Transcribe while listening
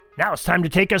Now it's time to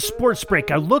take a sports break,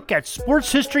 a look at sports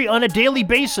history on a daily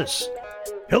basis.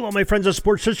 Hello, my friends of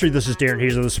sports history. This is Darren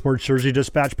Hayes of the Sports Jersey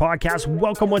Dispatch podcast.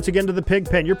 Welcome once again to the Pig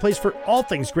Pen, your place for all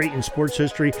things great in sports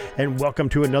history, and welcome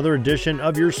to another edition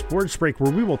of your sports break,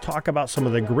 where we will talk about some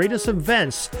of the greatest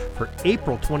events for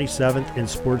April 27th in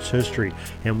sports history.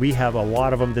 And we have a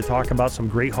lot of them to talk about, some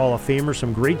great Hall of Famers,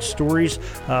 some great stories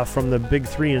from the big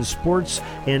three in sports,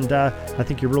 and I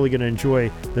think you're really going to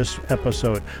enjoy this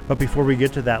episode. But before we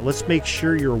get to that, let's make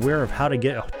sure you're aware of how to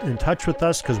get in touch with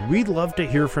us, because we'd love to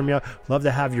hear from you, love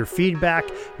to have your feedback,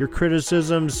 your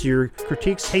criticisms, your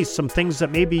critiques, hey, some things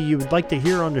that maybe you would like to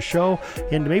hear on the show,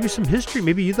 and maybe some history.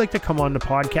 Maybe you'd like to come on the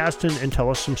podcast and tell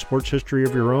us some sports history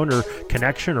of your own, or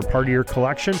connection, or part of your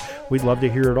collection. We'd love to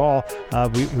hear it all.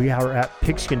 We are at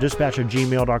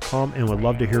pigskindispatch@gmail.com and would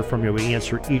love to hear from you. We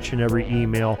answer each and every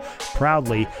email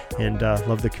proudly, and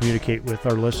love to communicate with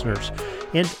our listeners.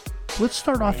 And let's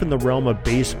start off in the realm of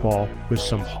baseball with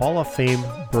some Hall of Fame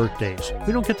birthdays.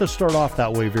 We don't get to start off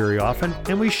that way very often,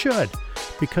 and we should,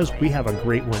 because we have a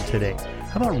great one today.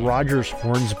 How about Rogers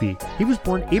Hornsby? He was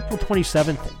born April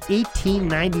 27th,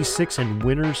 1896 in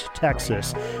Winters,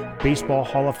 Texas. Baseball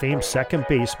Hall of Fame second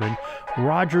baseman.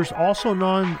 Rogers, also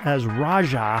known as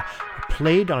Raja,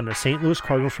 played on the St. Louis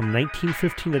Cardinals from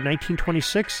 1915 to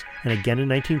 1926 and again in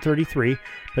 1933.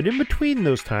 But in between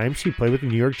those times, he played with the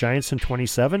New York Giants in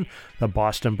 27, the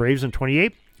Boston Braves in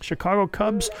 28, Chicago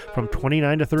Cubs from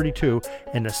 29 to 32,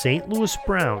 and the St. Louis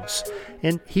Browns.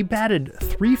 And he batted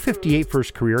 .358 for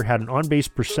his career, had an on-base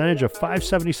percentage of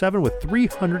 .577 with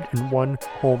 301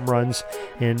 home runs,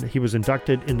 and he was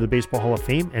inducted into the Baseball Hall of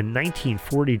Fame in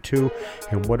 1942,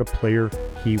 and what a player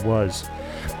he was.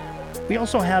 We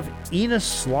also have Enos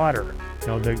Slaughter,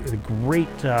 the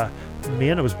great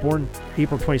man that was born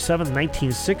April 27,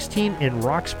 1916 in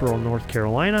Roxborough, North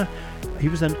Carolina. He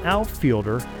was an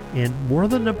outfielder and wore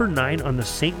the number 9 on the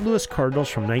St. Louis Cardinals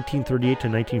from 1938 to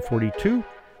 1942.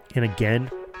 And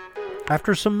again,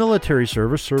 after some military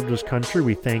service, served his country.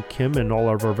 We thank him and all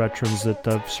of our veterans that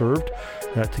have served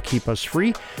to keep us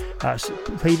free.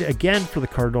 Played again for the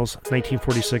Cardinals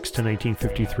 1946 to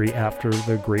 1953 after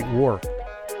the Great War.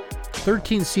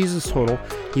 13 seasons total.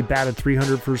 He batted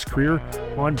 .300 for his career,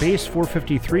 on base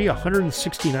 .453,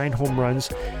 169 home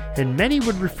runs, and many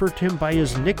would refer to him by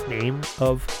his nickname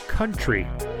of Country.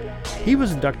 He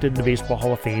was inducted into the Baseball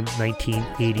Hall of Fame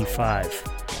 1985.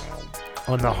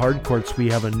 On the hard courts, we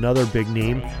have another big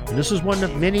name, and this is one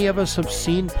that many of us have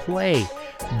seen play.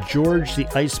 George the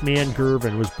Iceman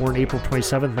Gervin was born April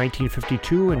 27,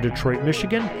 1952 in Detroit,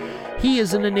 Michigan. He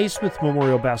is in the Naismith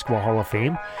Memorial Basketball Hall of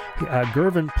Fame.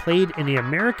 Gervin played in the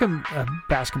American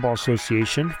Basketball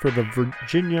Association for the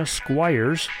Virginia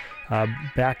Squires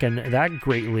back in that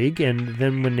great league, and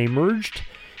then when they merged,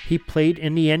 he played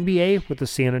in the NBA with the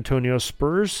San Antonio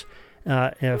Spurs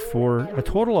for a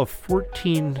total of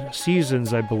 14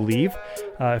 seasons, I believe,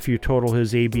 if you total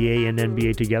his ABA and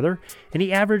NBA together. And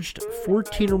he averaged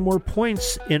 14 or more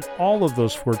points in all of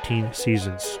those 14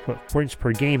 seasons. Points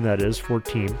per game, that is,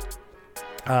 14.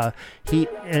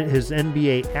 His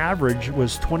NBA average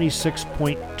was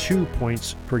 26.2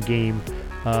 points per game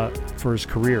for his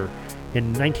career.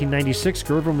 In 1996,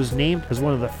 Gervin was named as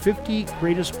one of the 50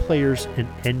 greatest players in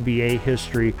NBA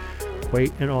history.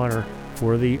 Quite an honor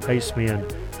for the Iceman,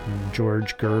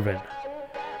 George Gervin.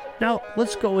 Now,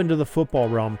 let's go into the football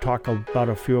realm, talk about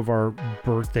a few of our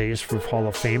birthdays for Hall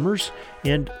of Famers.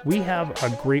 And we have a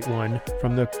great one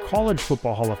from the College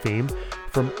Football Hall of Fame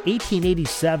from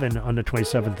 1887 on the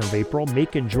 27th of April,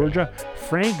 Macon, Georgia.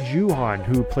 Frank Juhan,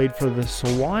 who played for the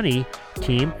Sewanee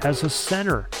team as a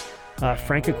center.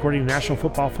 Frank, according to the National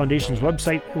Football Foundation's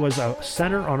website, was a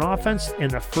center on offense and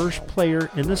the first player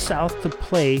in the South to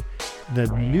play the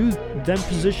new then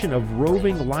position of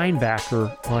roving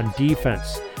linebacker on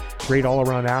defense. Great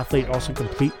all-around athlete, also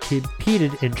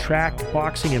competed in track,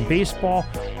 boxing, and baseball.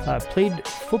 Played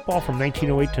football from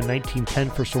 1908 to 1910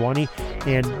 for Sewanee,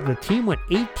 and the team went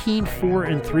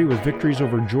 18-4-3 with victories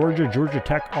over Georgia, Georgia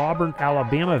Tech, Auburn,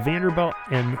 Alabama, Vanderbilt,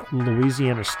 and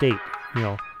Louisiana State.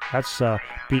 That's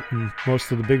beating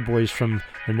most of the big boys from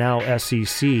the now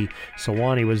SEC.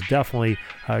 Sewanee was definitely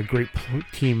a great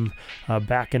team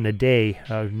back in the day,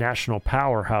 national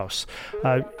powerhouse.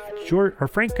 Frank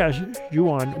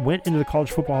Juhan went into the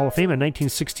College Football Hall of Fame in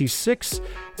 1966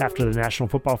 after the National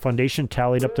Football Foundation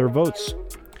tallied up their votes.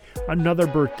 Another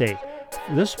birthday.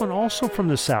 This one also from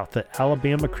the South, the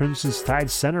Alabama Crimson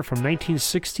Tide center from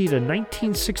 1960 to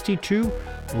 1962,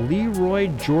 Leroy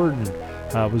Jordan.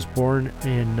 was born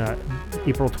in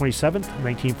April 27th,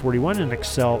 1941 in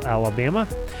Excel, Alabama.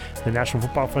 The National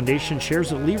Football Foundation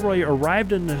shares that Leroy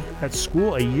arrived at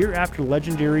school a year after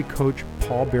legendary coach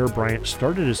Paul Bear Bryant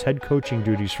started his head coaching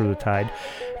duties for the Tide,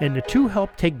 and the two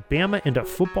helped take Bama into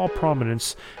football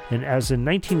prominence. And as in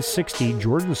 1960,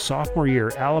 Jordan's sophomore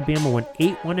year, Alabama went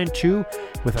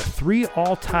 8-1-2 with a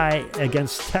 3-all tie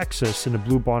against Texas in the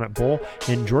Blue Bonnet Bowl,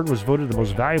 and Jordan was voted the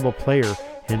most valuable player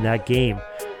in that game.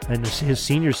 In his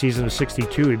senior season of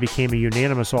 62, he became a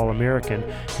unanimous All-American,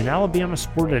 and Alabama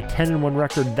sported a 10-1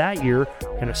 record that year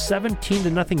and a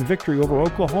 17-0 victory over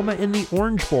Oklahoma in the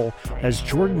Orange Bowl, as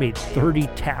Jordan made 30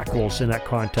 tackles in that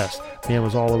contest. Man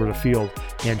was all over the field,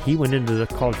 and he went into the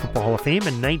College Football Hall of Fame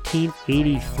in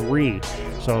 1983.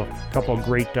 So a couple of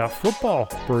great football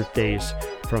birthdays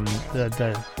from the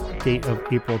date of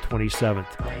April 27th.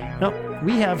 Now,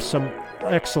 we have some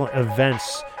excellent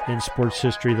events in sports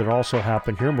history that also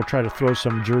happened here, and we'll try to throw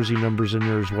some jersey numbers in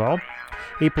there as well.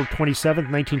 April 27th,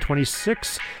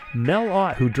 1926, Mel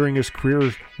Ott, who during his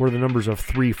career wore the numbers of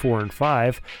 3, 4, and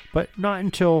 5, but not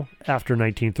until after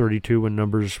 1932 when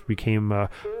numbers became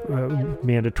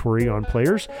mandatory on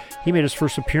players. He made his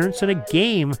first appearance in a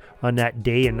game on that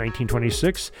day in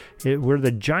 1926, where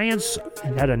the Giants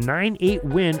had a 9-8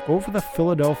 win over the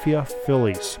Philadelphia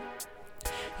Phillies.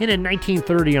 And in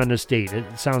 1930 on this date,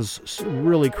 it sounds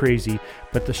really crazy,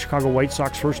 but the Chicago White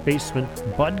Sox first baseman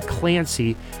Bud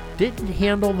Clancy didn't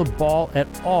handle the ball at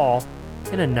all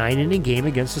in a 9-inning game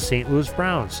against the St. Louis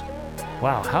Browns.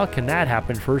 Wow, how can that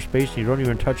happen first base and you don't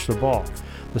even touch the ball?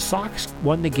 The Sox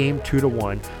won the game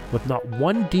 2-1 with not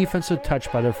one defensive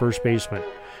touch by their first baseman.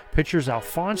 Pitchers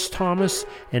Alphonse Thomas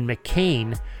and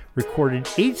McCain recorded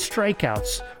 8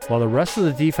 strikeouts, while the rest of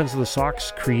the defense of the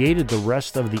Sox created the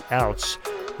rest of the outs.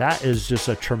 That is just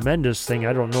a tremendous thing.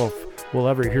 I don't know if we'll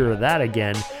ever hear of that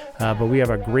again, but we have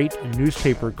a great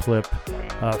newspaper clip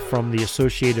from the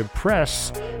Associated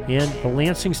Press and the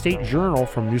Lansing State Journal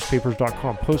from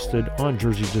newspapers.com posted on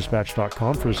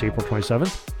jerseydispatch.com for this April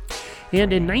 27th.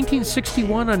 And in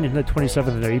 1961, on the 27th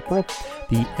of April,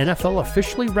 the NFL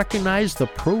officially recognized the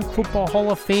Pro Football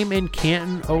Hall of Fame in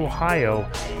Canton, Ohio,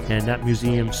 and that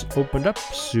museum's opened up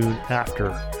soon after.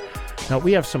 Now,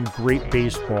 we have some great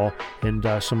baseball and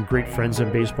some great friends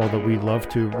in baseball that we love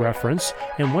to reference,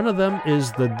 and one of them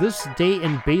is the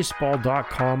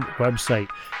thisdayinbaseball.com website.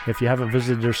 If you haven't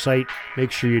visited their site,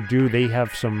 make sure you do. They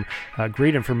have some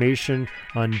great information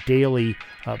on daily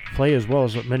play, as well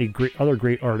as many other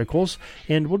great articles,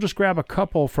 and we'll just grab a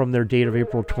couple from their date of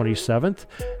April 27th,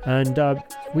 and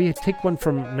we take one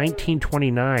from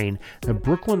 1929. The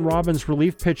Brooklyn Robins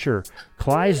relief pitcher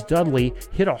Clyde Dudley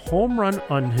hit a home run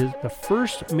on the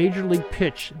first major league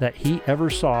pitch that he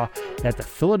ever saw at the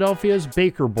Philadelphia's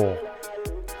Baker Bowl.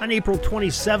 On April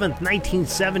 27,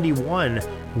 1971,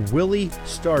 Willie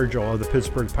Stargell of the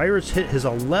Pittsburgh Pirates hit his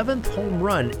 11th home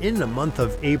run in the month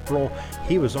of April.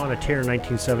 He was on a tear in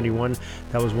 1971.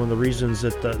 That was one of the reasons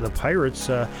that the Pirates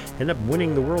ended up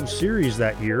winning the World Series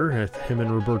that year. Him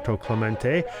and Roberto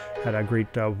Clemente had a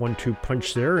great 1-2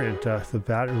 punch there, and the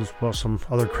bat as well, some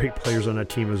other great players on that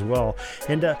team as well.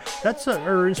 And that's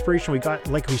our inspiration we got.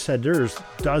 Like we said, there's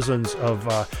dozens of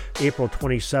April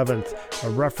 27th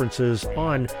references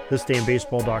on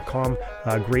thisdayinbaseball.com.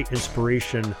 Great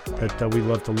inspiration that we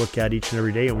love to look at each and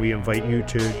every day, and we invite you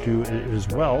to do it as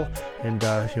well. And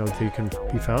they can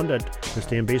be found at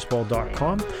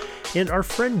thisdayinbaseball.com. And our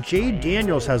friend Jay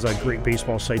Daniels has a great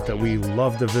baseball site that we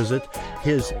love to visit,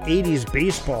 his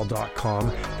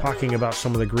 80sbaseball.com, talking about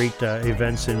some of the great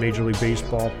events in Major League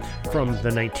Baseball from the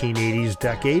 1980s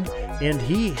decade. And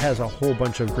he has a whole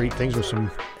bunch of great things with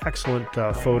some excellent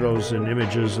photos and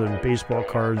images and baseball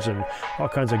cards and all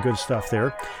kinds of good stuff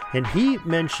there. And he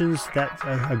mentions that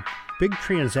a big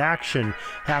transaction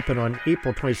happened on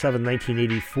April 27,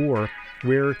 1984,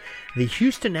 where the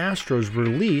Houston Astros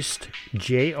released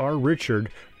J.R. Richard,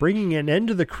 bringing an end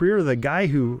to the career of the guy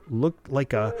who looked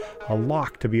like a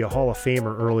lock to be a Hall of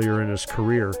Famer earlier in his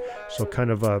career. So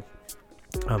kind of a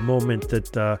moment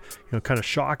that kind of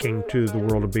shocking to the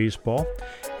world of baseball.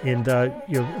 And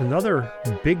another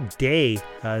big day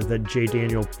that Jay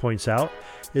Daniel points out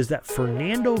is that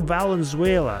Fernando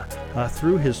Valenzuela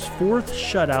threw his 4th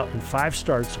shutout in 5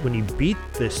 starts when he beat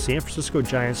the San Francisco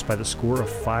Giants by the score of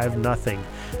 5-0.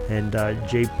 And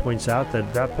Jay points out that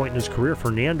at that point in his career,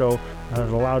 Fernando had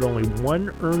allowed only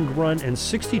 1 earned run and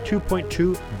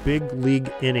 62.2 big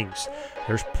league innings.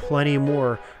 There's plenty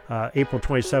more April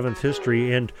 27th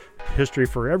history and history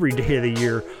for every day of the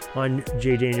year on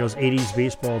Jay Daniels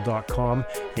 80sbaseball.com,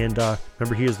 and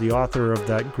Remember, he is the author of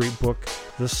that great book,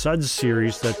 the Suds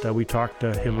series, that we talked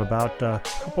to him about a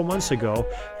couple months ago,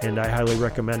 and I highly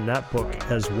recommend that book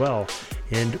as well.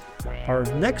 And our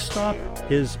next stop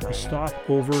is a stop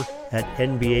over at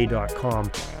NBA.com.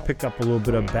 Pick up a little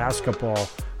bit of basketball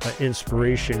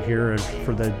inspiration here and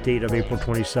for the date of April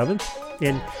 27th.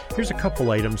 And here's a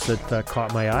couple items that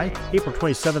caught my eye. April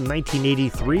 27,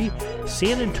 1983,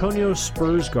 San Antonio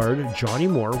Spurs guard Johnny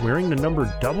Moore, wearing the number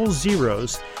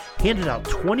 00s, handed out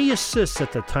 20 assists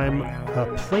at the time, a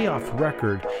playoff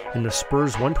record in the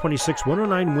Spurs'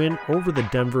 126-109 win over the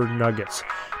Denver Nuggets.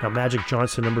 Now, Magic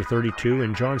Johnson, number 32,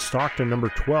 and John Stockton, number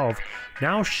 12,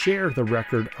 now share the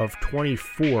record of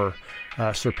 24,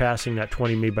 surpassing that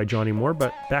 20 made by Johnny Moore.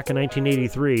 But back in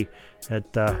 1983,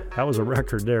 that was a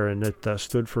record there, and it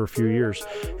stood for a few years.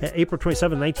 April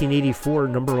 27, 1984,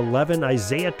 number 11,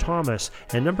 Isaiah Thomas,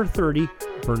 and number 30,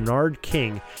 Bernard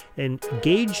King,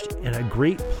 engaged in a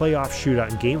great playoff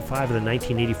shootout in Game 5 of the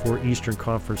 1984 Eastern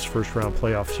Conference first-round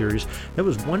playoff series. That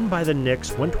was won by the Knicks,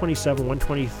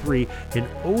 127-123 in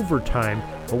overtime.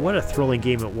 But what a thrilling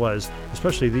game it was,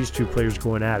 especially these two players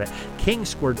going at it. King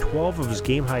scored 12 of his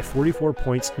game-high 44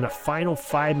 points in the final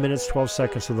 5 minutes, 12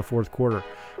 seconds of the fourth quarter.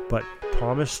 But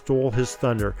Thomas stole his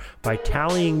thunder by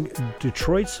tallying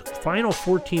Detroit's final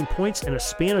 14 points in a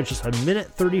span of just a minute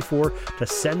 34 to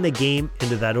send the game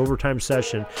into that overtime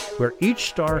session, where each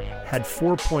star had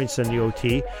 4 points in the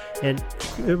OT. And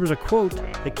there was a quote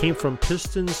that came from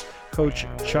Pistons coach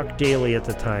Chuck Daly at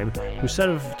the time, who said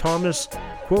of Thomas,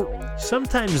 quote,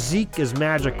 "Sometimes Zeke is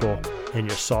magical, and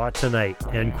you saw it tonight,"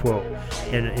 end quote.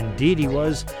 And indeed he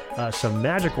was. Some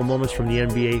magical moments from the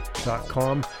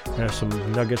NBA.com,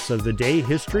 some nuggets of the day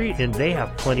history, and they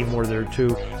have plenty more there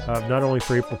too, not only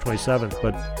for April 27th,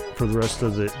 but for the rest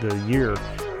of the year.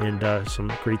 And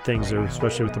some great things there,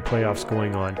 especially with the playoffs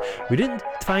going on. We didn't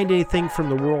find anything from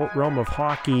the realm of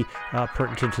hockey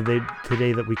pertinent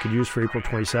today that we could use for April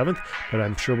 27th, but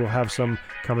I'm sure we'll have some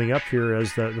coming up here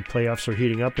as the playoffs are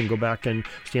heating up and go back in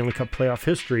Stanley Cup playoff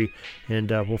history, and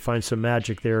we'll find some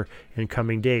magic there in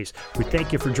coming days. We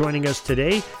thank you for joining us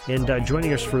today and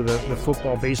joining us for the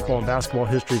football, baseball, and basketball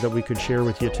history that we could share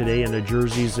with you today, and the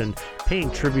jerseys, and paying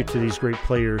tribute to these great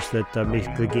players that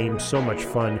make the game so much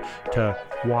fun to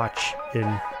watch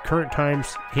in current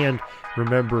times and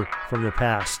remember from the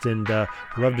past. And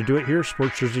we love to do it here.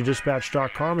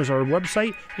 SportsJerseyDispatch.com is our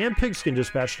website, and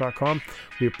PigskinDispatch.com.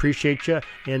 We appreciate you.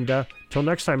 And till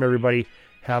next time, everybody,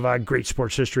 have a great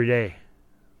sports history day.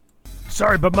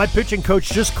 Sorry, but my pitching coach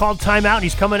just called timeout, and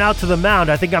he's coming out to the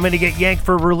mound. I think I'm going to get yanked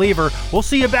for a reliever. We'll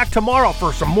see you back tomorrow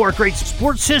for some more great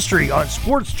sports history on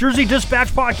Sports Jersey Dispatch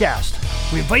Podcast.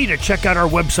 We invite you to check out our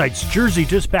websites,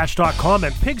 JerseyDispatch.com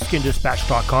and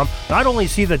PigskinDispatch.com. Not only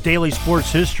see the daily sports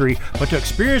history, but to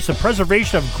experience the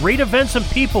preservation of great events and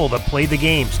people that play the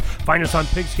games. Find us on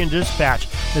Pigskin Dispatch.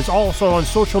 It's also on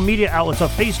social media outlets of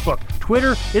Facebook,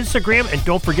 Twitter, Instagram, and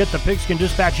don't forget the Pigskin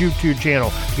Dispatch YouTube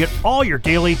channel to get all your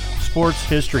daily sports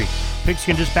history.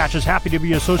 Pigskin Dispatch is happy to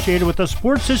be associated with the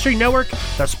Sports History Network,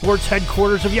 the sports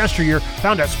headquarters of yesteryear,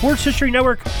 found at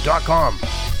sportshistorynetwork.com.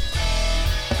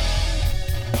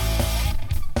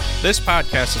 This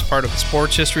podcast is part of the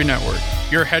Sports History Network,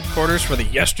 your headquarters for the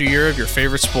yesteryear of your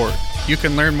favorite sport. You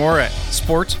can learn more at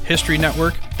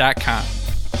sportshistorynetwork.com.